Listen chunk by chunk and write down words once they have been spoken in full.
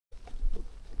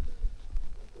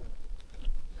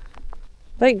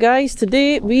Right guys,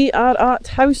 today we are at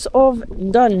House of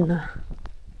Dun,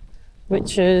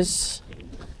 which is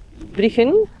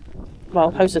Brechin,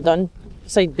 well, House of Dun,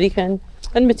 beside Brechin,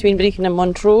 in between Brechin and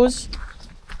Montrose,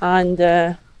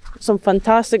 and some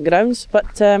fantastic grounds,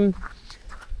 but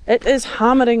it is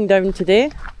hammering down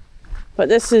today. But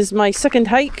this is my second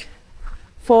hike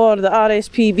for the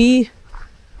RSPB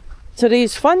to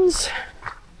raise funds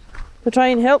to try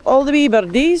and help all the wee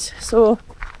birdies. So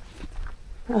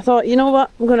I thought, you know what,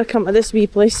 I'm going to come to this wee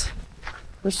place.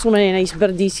 There's so many nice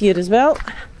birdies here as well,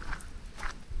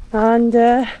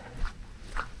 and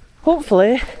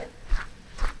hopefully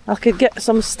I could get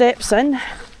some steps in.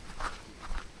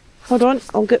 Hold on,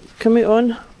 I'll come out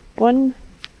on one,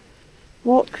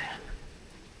 walk,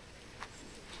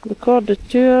 record the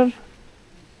tour,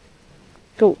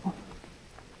 go.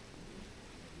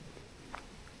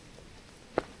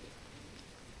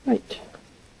 Right,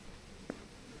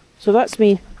 so that's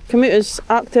me. Commuters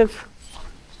active.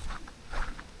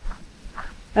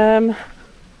 It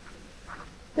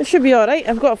should be alright.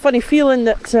 I've got a funny feeling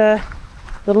that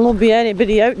there'll not be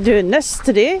anybody out doing this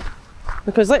today,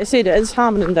 because like I said, it is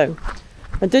hammering down.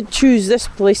 I did choose this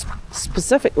place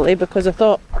specifically because I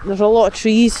thought there's a lot of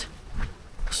trees,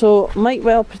 so it might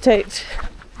well protect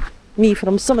me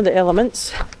from some of the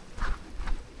elements.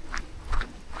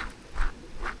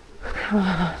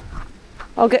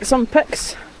 I'll get some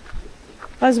pics,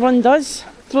 as one does,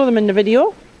 throw them in the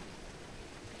video,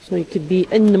 so you could be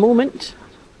in the moment.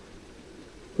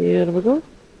 Here we go.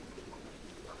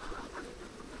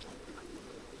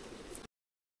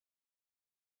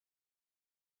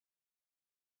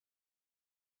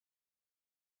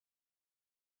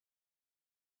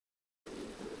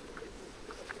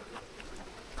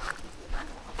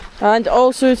 And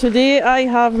also today I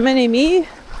have Mini Me,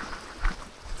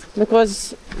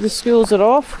 because the schools are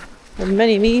off, and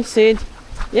Mini Me said,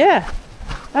 yeah,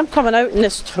 I'm coming out in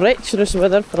this treacherous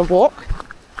weather for a walk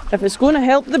if it's going to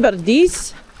help the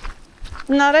birdies.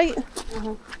 Isn't that right?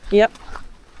 Yep.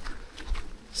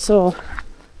 So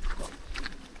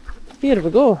here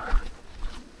we go.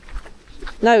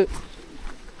 Now,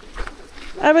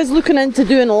 I was looking into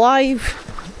doing live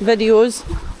videos.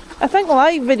 I think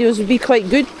live videos would be quite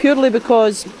good, purely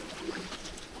because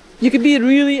you could be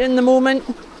really in the moment.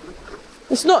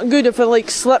 It's not good if I like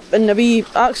slip and a wee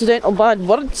accidental bad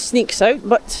word sneaks out,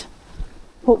 but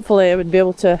hopefully I would be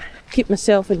able to keep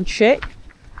myself in check.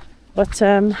 But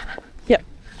yeah,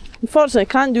 unfortunately I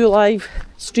can't do live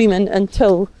streaming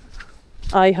until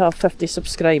I have 50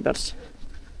 subscribers.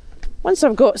 Once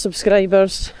I've got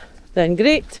subscribers, then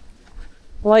great.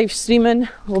 Live streaming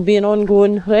will be an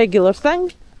ongoing regular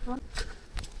thing.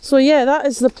 So yeah, that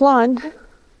is the plan.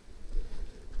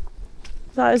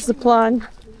 That is the plan.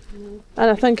 And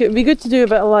I think it would be good to do a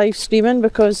bit of live streaming,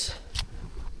 because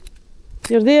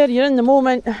you're there, you're in the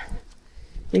moment.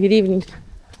 You could even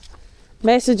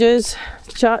messages,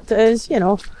 chat to us, you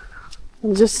know,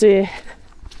 and just say,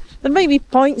 there might be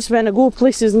points when I go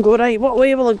places and go, right, what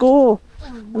way will I go?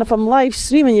 And if I'm live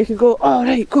streaming, you could go, oh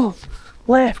right, go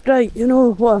left, right, you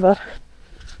know, whatever.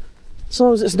 As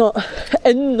long as it's not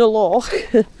in the loch.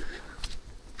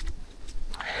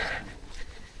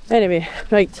 Anyway,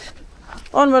 right.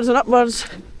 Onwards and upwards.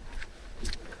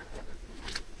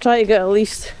 Try to get at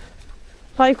least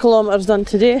 5 kilometres done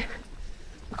today.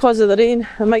 Because of the rain,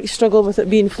 I might struggle with it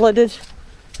being flooded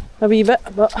a wee bit,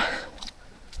 but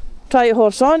try to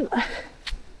horse on.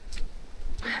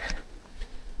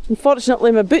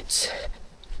 Unfortunately, my boots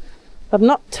are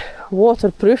not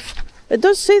waterproof. It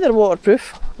does say they're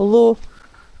waterproof, although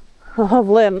I have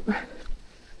learnt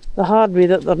the hard way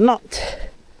that they're not.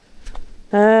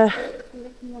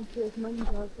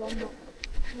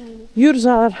 Yours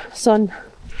are, son.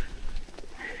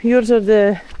 Yours are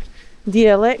the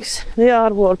DLX. They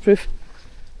are waterproof.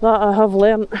 That I have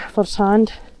learnt first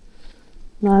hand.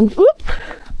 And whoop!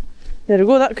 There we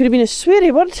go. That could have been a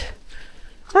sweary word.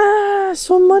 Ah,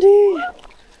 so muddy.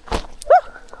 Ah,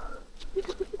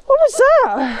 what was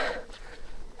that?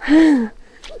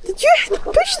 Did you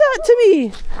push that to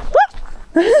me?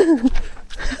 Ah!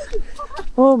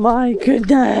 Oh my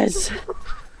goodness.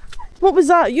 What was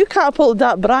that? You catapulted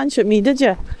that branch at me, did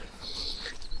you?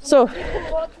 So,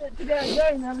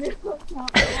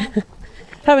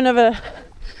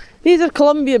 these are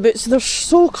Columbia boots. They're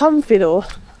so comfy though.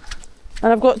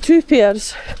 And I've got 2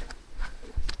 pairs.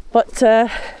 But I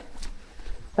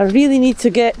really need to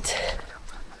get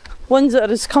ones that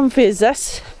are as comfy as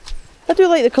this. I do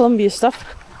like the Columbia stuff.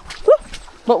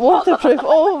 But waterproof,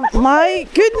 oh my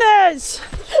goodness!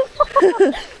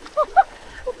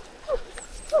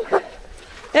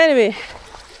 Anyway,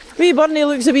 wee Burnie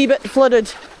looks a wee bit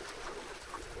flooded.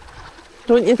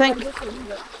 Don't you think?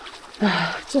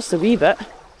 Just a wee bit.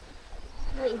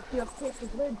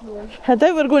 I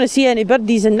doubt we're going to see any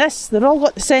birdies in this. They've all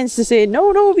got the sense to say,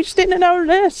 no, no, we're staying in our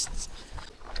nests.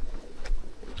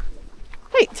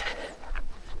 Right.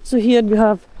 So here we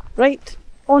have right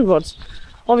onwards.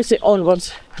 Obviously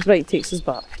onwards, right takes us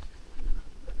back.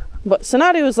 But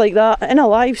scenarios like that in a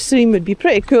live stream would be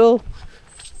pretty cool.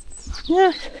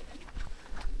 Yeah.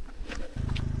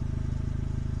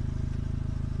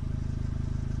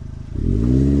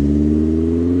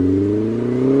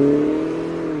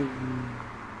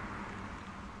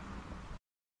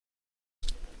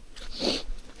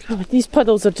 God, these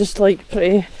puddles are just like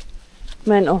pretty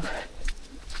mental.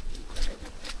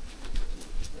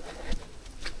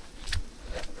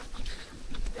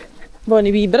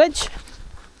 Bonny wee bridge,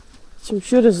 so I'm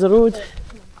sure is the road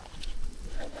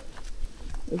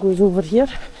that goes over here.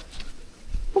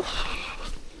 Oh,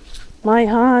 my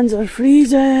hands are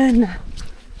freezing.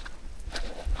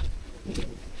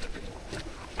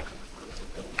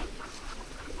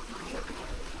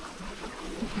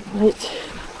 Right.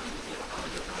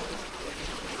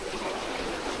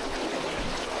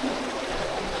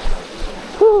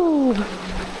 Whew.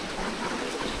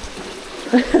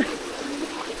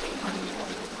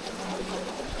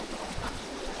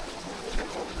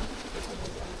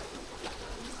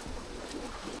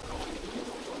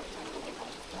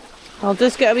 I'll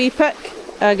just get a wee pick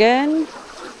again.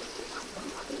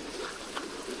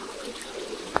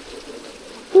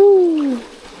 Woo.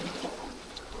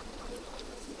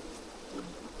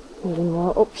 And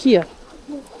more up here.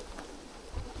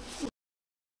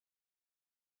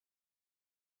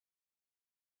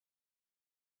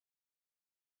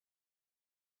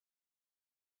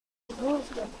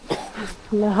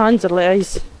 My hands are like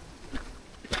ice.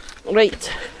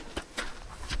 Right.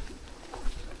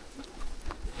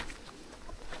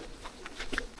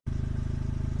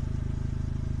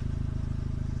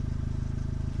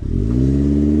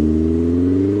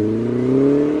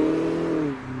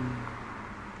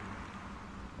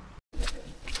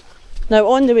 Now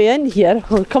on the way in here,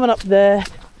 we're coming up the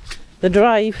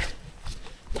drive,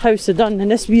 House of Dun,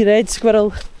 and this wee red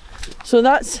squirrel. So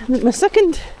that's my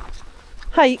second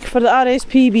hike for the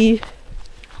RSPB,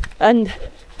 and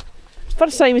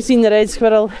first time I've seen the red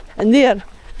squirrel, and there,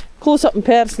 close up and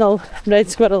personal red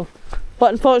squirrel.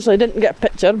 But unfortunately I didn't get a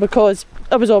picture because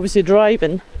I was obviously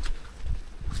driving.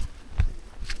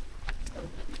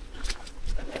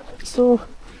 So,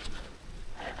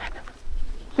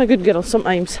 I'm a good girl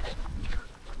sometimes.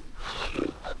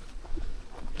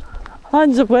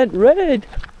 Hands have went red.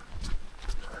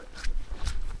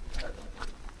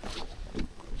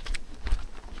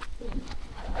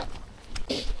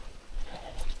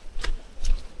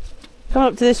 Coming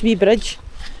up to this wee bridge,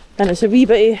 and it's a wee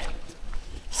bit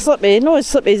slippy. No, it's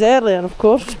slippy as earlier, of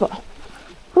course, but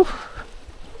whew.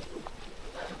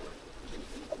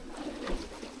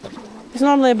 It's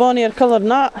normally a bonnier colour than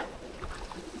that.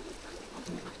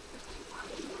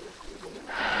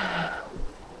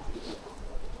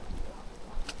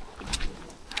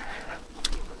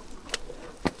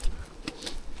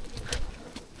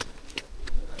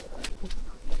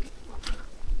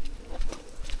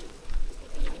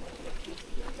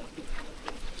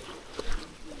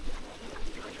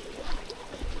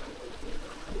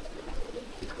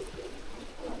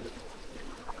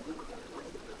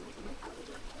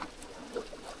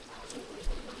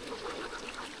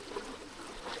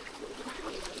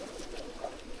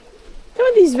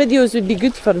 These videos would be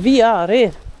good for VR,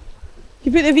 eh? If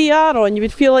you put the VR on, you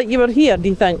would feel like you were here, do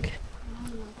you think?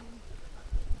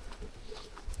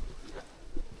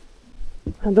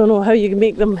 I don't know how you can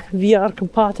make them VR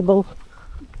compatible.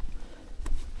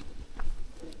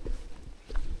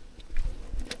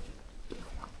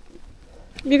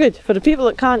 Be good for the people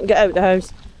that can't get out the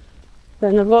house.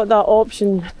 Then they've got that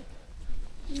option.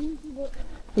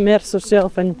 Immerse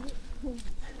yourself in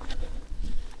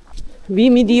wee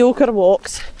mediocre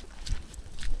walks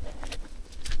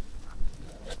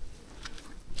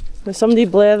with somebody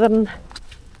blethering.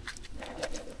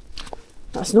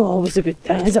 That's not always a good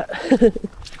thing, is it?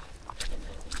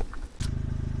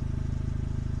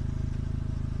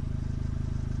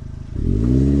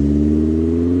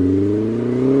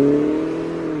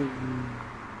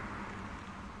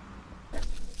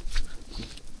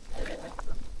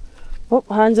 Oh,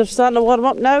 hands are starting to warm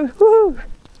up now. Woohoo!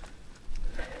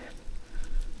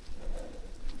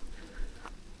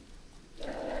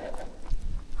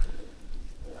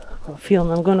 I've got a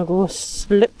feeling I'm going to go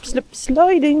slip,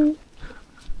 sliding.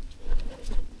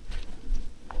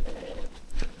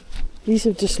 These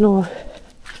have just no...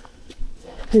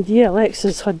 The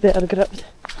DLXs had better grip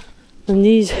than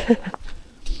these.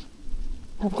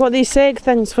 I've got these seg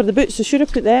things for the boots, so should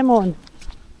have put them on.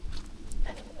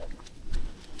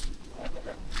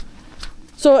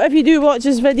 So if you do watch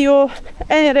this video,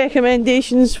 any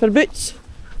recommendations for boots?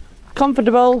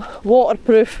 Comfortable,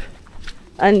 waterproof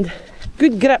and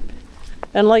good grip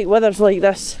in light weathers like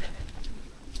this.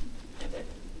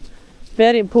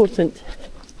 Very important.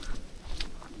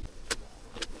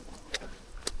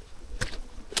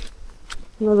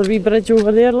 Another wee bridge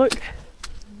over there, look.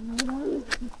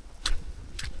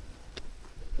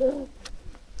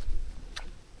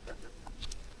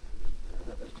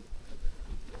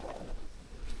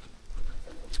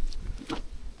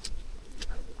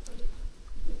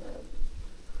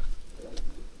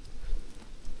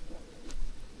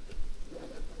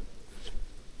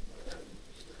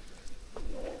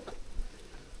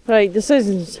 Right,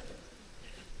 decisions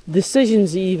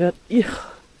even. Ugh.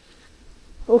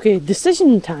 Okay,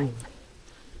 decision time.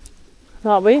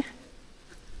 That way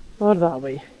or that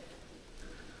way?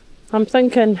 I'm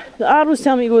thinking the arrows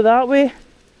tell me to go that way.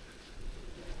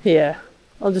 Yeah,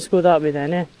 I'll just go that way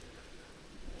then, eh?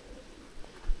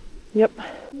 Yep.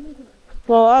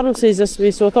 Well, the arrow says this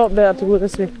way, so I thought better to go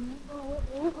this way.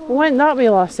 We went that way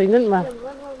last time, didn't we?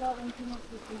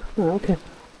 Oh, okay.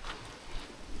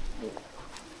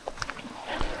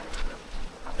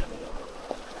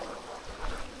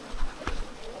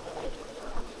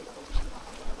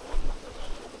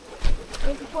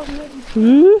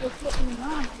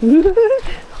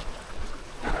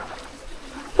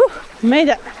 Made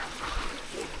it.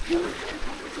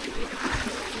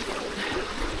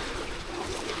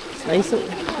 Nice.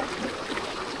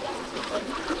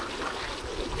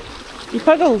 You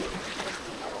puggled.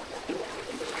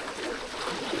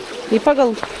 You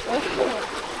puggled.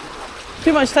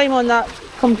 Too much time on that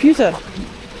computer.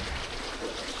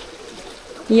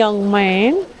 Young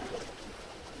man.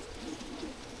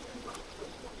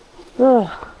 Ugh.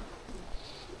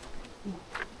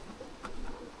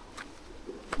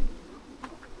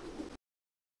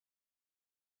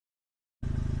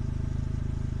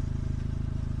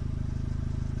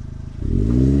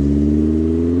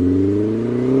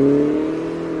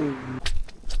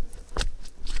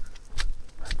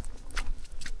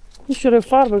 Not sure how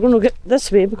far we're going to get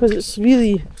this way because it's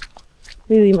really,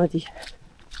 really muddy.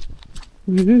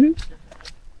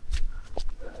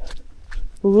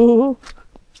 Ooh.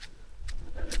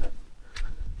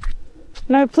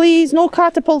 Now please, no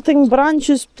catapulting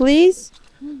branches, please.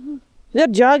 They're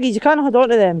jaggies, you can't hold on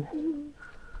to them.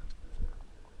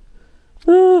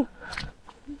 Ooh.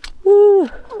 Ooh.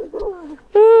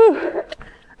 Ooh.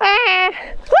 Ah.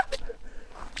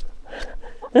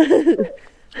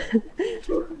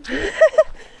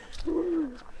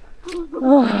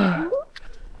 Oh.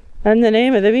 In the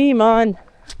name of the wee man.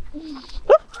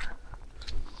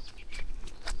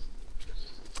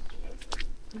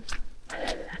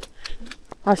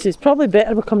 Actually, it's probably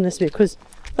better we come this way because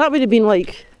that would have been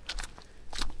like.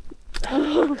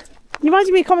 You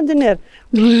imagine me coming down there?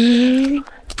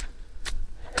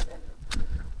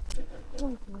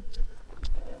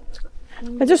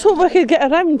 I just hope I could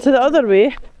get around to the other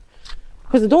way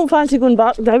because I don't fancy going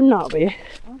back down that way.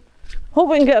 Hope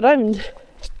we can get around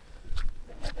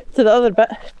to the other bit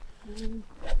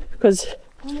because.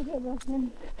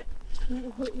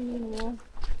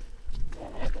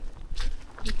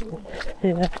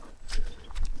 Yeah.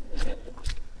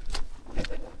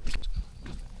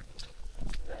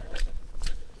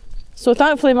 So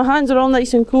thankfully my hands are all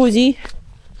nice and cosy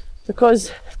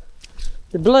because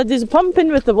the blood is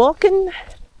pumping with the walking,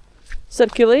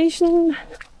 circulation,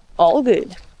 all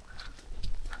good.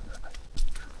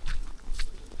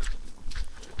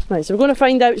 Right, so we're going to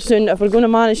find out soon if we're going to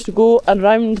manage to go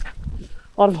around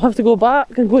or if we'll have to go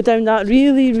back and go down that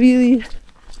really, really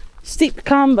steep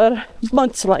camber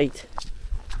mudslide.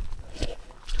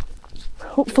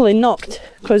 Hopefully not,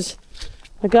 because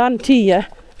I guarantee you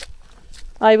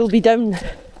I will be down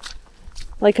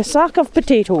like a sack of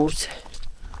potatoes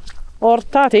or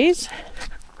tatties.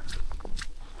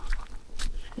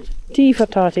 Tea for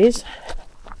tatties,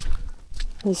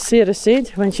 as Sarah said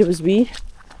when she was wee.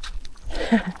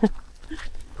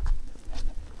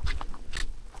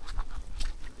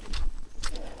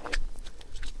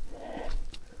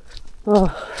 Oh,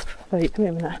 right, wait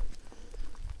a minute.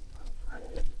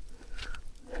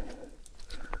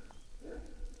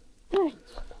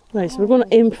 Right, so we're going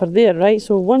to aim for there, right?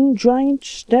 So one giant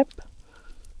step.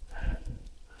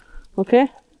 Okay,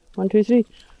 1, 2, 3.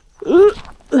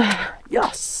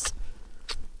 Yes!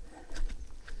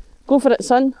 Go for it,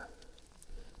 son.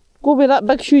 Go where that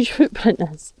big, huge footprint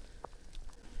is.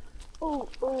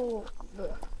 Oh,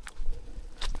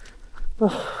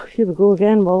 here we go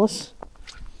again, Wallace.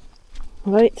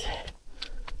 Right,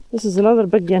 this is another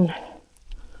big one.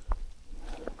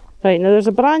 Right, now there's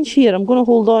a branch here I'm going to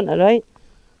hold on to, right?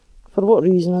 For what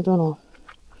reason, I don't know.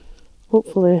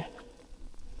 Hopefully,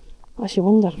 I actually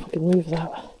wonder if I can move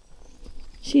that.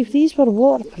 See, if these were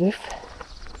waterproof, I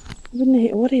wouldn't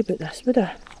have to worry about this, would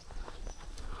I?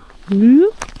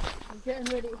 No? I'm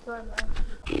getting ready to try that.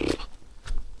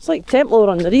 It's like Temple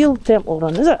Run, the real Temple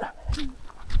Run, is it?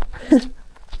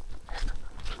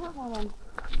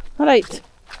 Alright.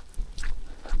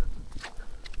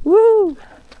 Woo!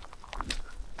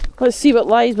 Let's see what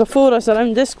lies before us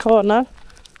around this corner.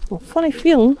 Well, funny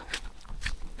feeling,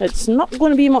 it's not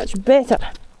going to be much better.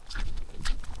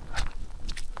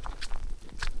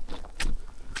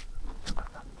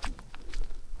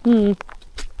 Woo!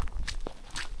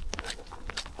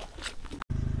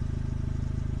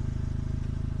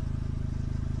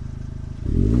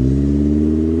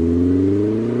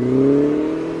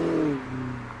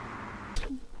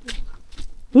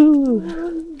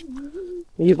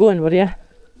 Where you going, were you?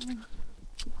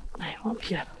 Up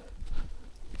here.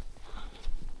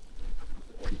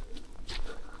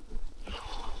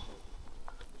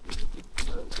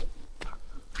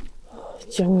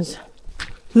 Jones.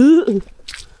 Okay,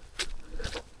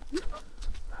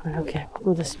 we'll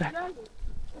go this way.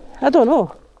 I don't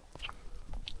know.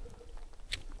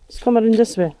 Let's come around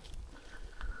this way.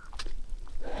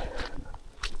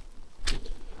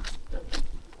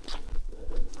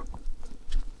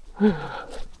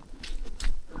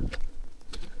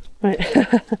 Right,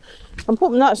 I'm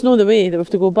hoping that's not the way that we have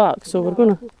to go back, so we're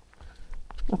gonna...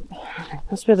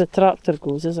 That's where the tractor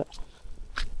goes, is it?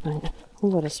 Right,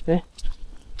 over this way.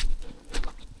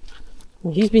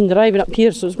 Well, he's been driving up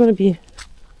here, so it's going to be...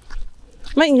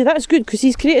 Mind you, that's good, because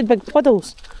he's created big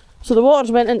puddles, so the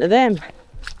water's went into them.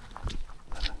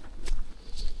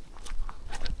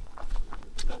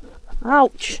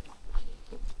 Ouch!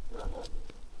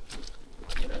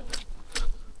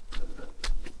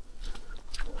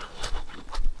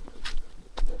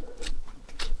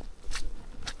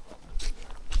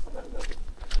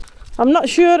 I'm not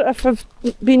sure if I've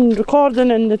been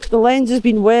recording and the lens has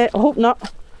been wet. I hope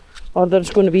not. Or there's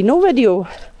going to be no video.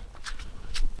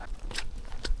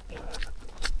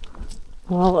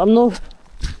 Well, I'm not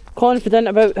confident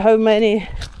about how many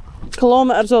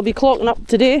kilometres I'll be clocking up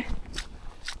today.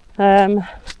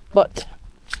 But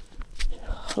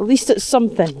at least it's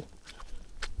something.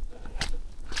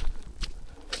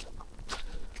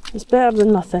 It's better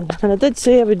than nothing. And I did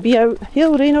say I would be out,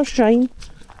 hail, rain or shine.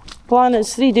 Plan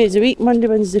is 3 days a week, Monday,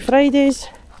 Wednesday, Fridays,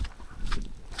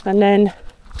 and then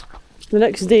the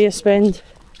next day I spend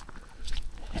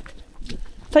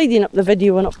tidying up the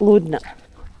video and uploading it,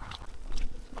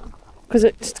 because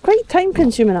it's quite time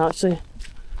consuming actually.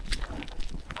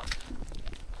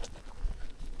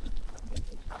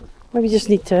 Maybe just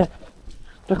need to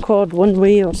record one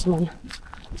way or something,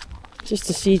 just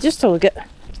to see, just till I get,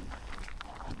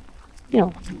 you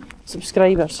know,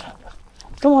 subscribers.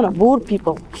 Don't want to bore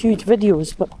people, huge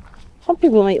videos, but some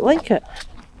people might like it.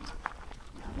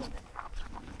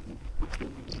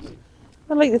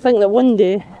 I'd like to think that one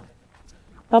day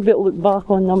I'll be able to look back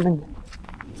on them and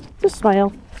just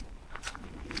smile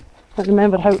and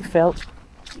remember how it felt.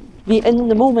 Be in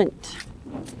the moment.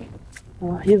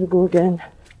 Oh, here we go again.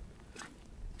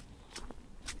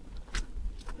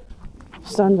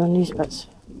 Stand on these bits.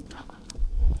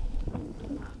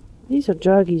 These are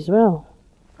draggy as well.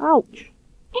 Ouch!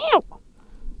 Ow!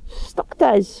 Stuck to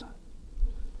us.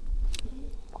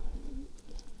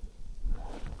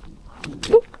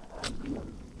 Ooh.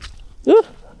 Ooh.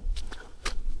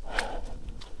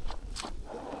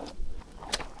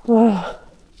 Oh.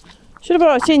 Should have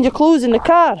brought a change of clothes in the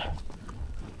car.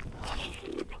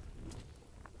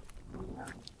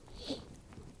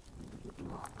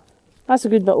 That's a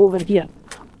good bit over here.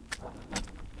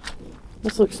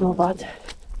 This looks not bad.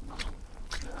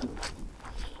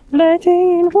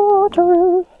 Letting in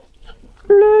water,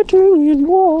 letting in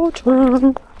water.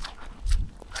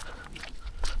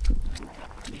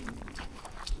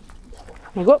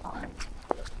 There we go.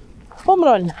 Home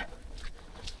run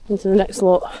into the next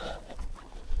lot.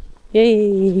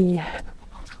 Yay!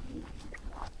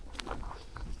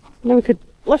 Now we could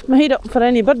lift my head up for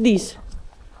any birdies.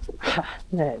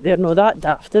 Nah, they're not that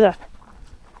daft, are they?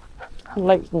 I'm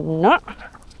like, nah.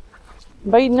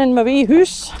 Biding in my wee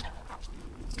house.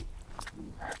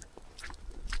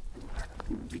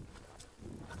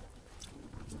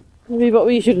 Maybe what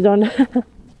we should have done.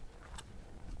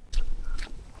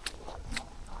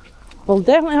 We'll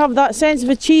definitely have that sense of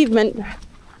achievement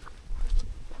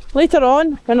later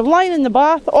on when I'm lying in the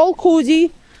bath, all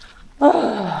cosy,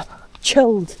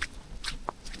 chilled.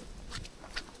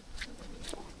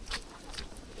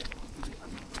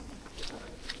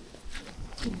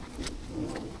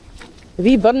 The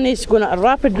wee Burney's going at a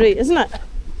rapid rate, isn't it?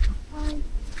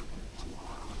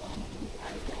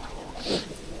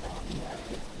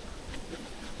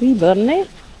 Wee Burney.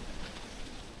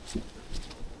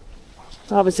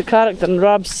 That was the character in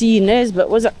Rab C. Nesbitt,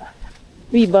 was it?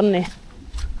 Wee Burney.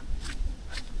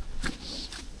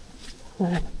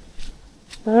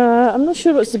 I'm not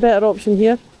sure what's the better option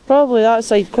here. Probably that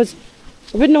side, because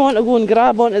I wouldn't want to go and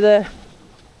grab onto the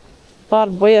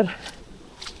barbed wire.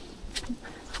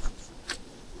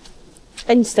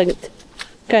 Instinct.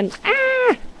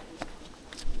 Ah!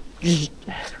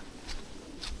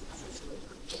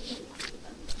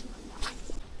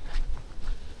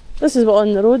 This is what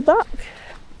on the road back.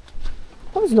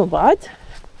 That was not bad.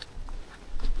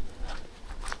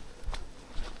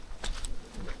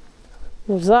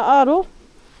 There's that arrow.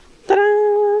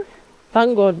 Ta-da!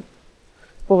 Thank God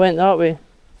we went that way.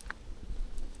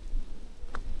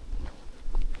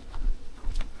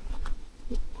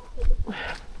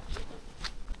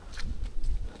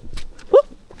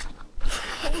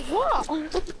 What?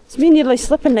 It's me nearly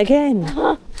slipping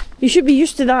again. You should be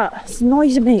used to that. It's the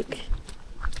noise you make.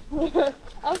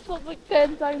 I've slipped like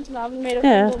 10 times and I haven't made a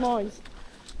Yeah. single noise.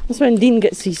 That's when Dean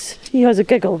gets he has a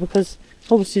giggle because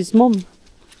obviously his mum.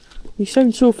 You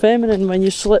sound so feminine when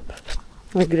you slip.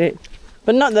 Oh, great.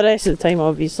 But not the rest of the time,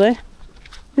 obviously.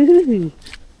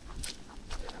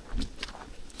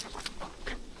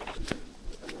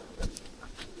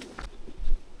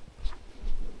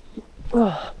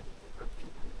 Oh.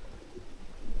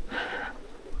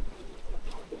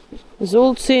 As the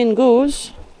old saying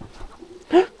goes,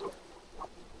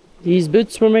 these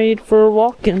boots were made for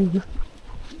walking.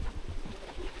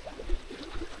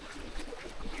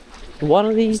 One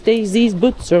of these days, these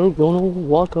boots are gonna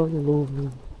walk all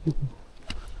over.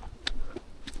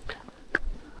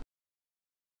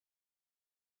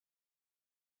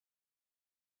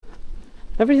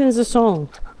 Everything's a song.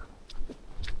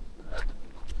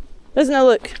 Isn't it,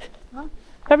 look? Huh?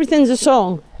 Everything's a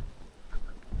song.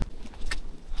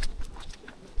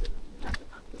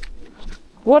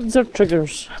 Words are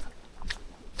triggers.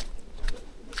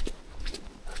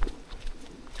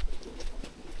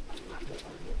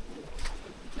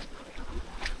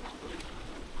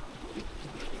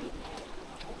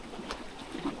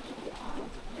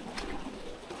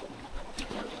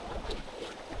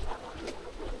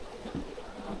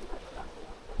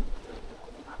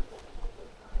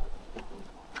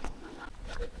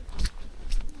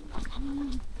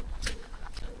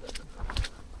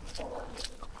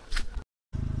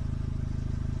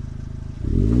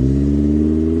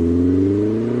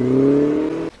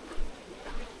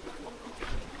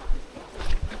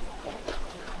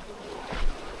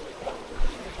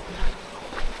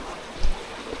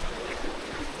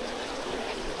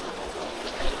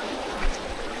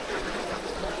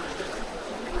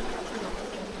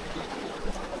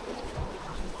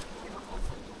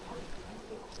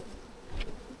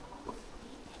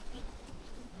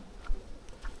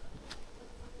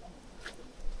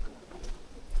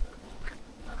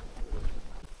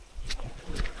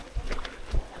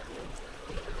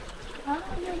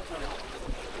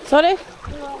 Sorry?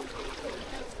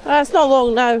 It's not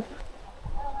long now.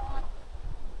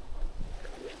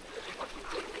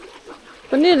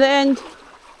 We're near the end.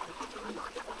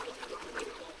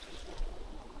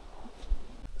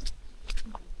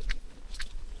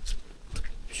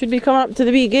 Should be coming up to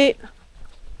the wee gate.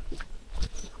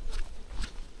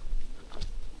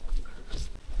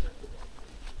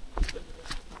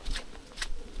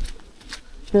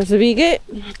 There's the wee gate.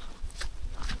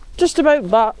 Just about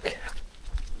back.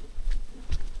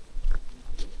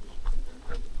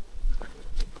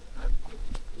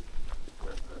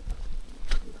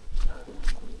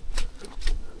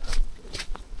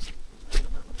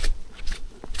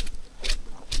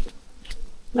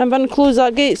 Remember to close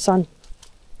that gate, son.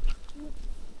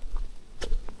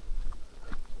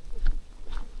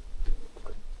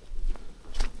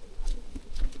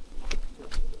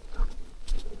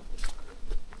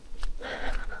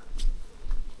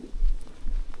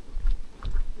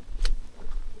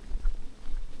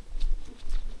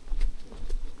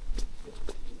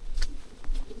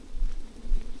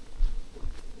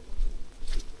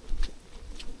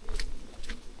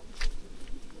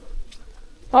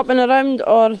 Up and around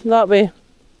or that way?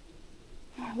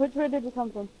 Which way did you come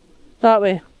from? That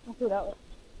way. I'll go that way.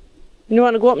 You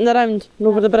want to go up and around and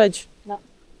over the bridge? No.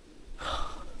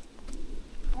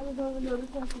 I don't even know the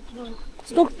distance.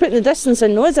 It's not putting the distance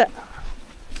in though, is it?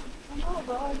 I know,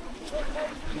 but I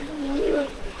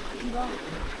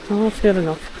Oh, fair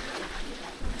enough.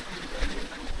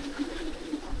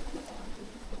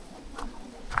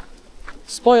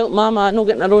 Spoilt mama, not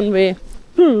getting her own way.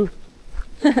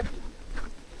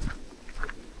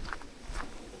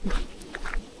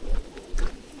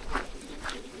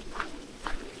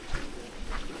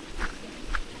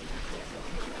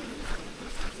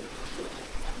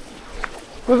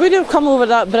 We would have come over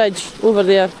that bridge over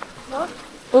there. What?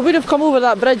 We would have come over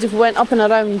that bridge if we went up and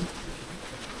around.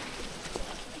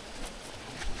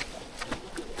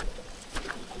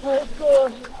 Let's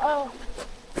go. Oh.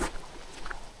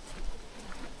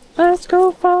 Let's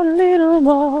go for a little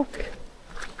walk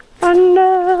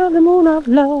under the moon of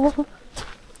love.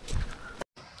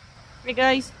 Hey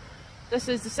guys, this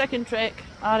is the second trek,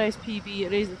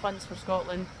 RSPB, raising funds for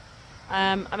Scotland.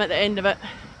 I'm at the end of it.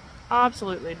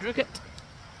 Absolutely drook it.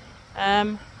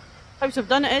 How I've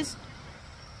done it is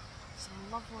some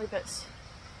lovely bits.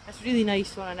 It's really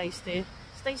nice on a nice day.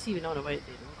 It's nice even on a wet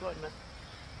day though, God admit.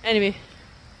 Anyway,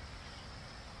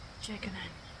 checking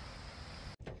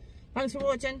in. Thanks for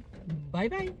watching. Bye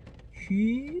bye.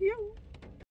 Cheerio.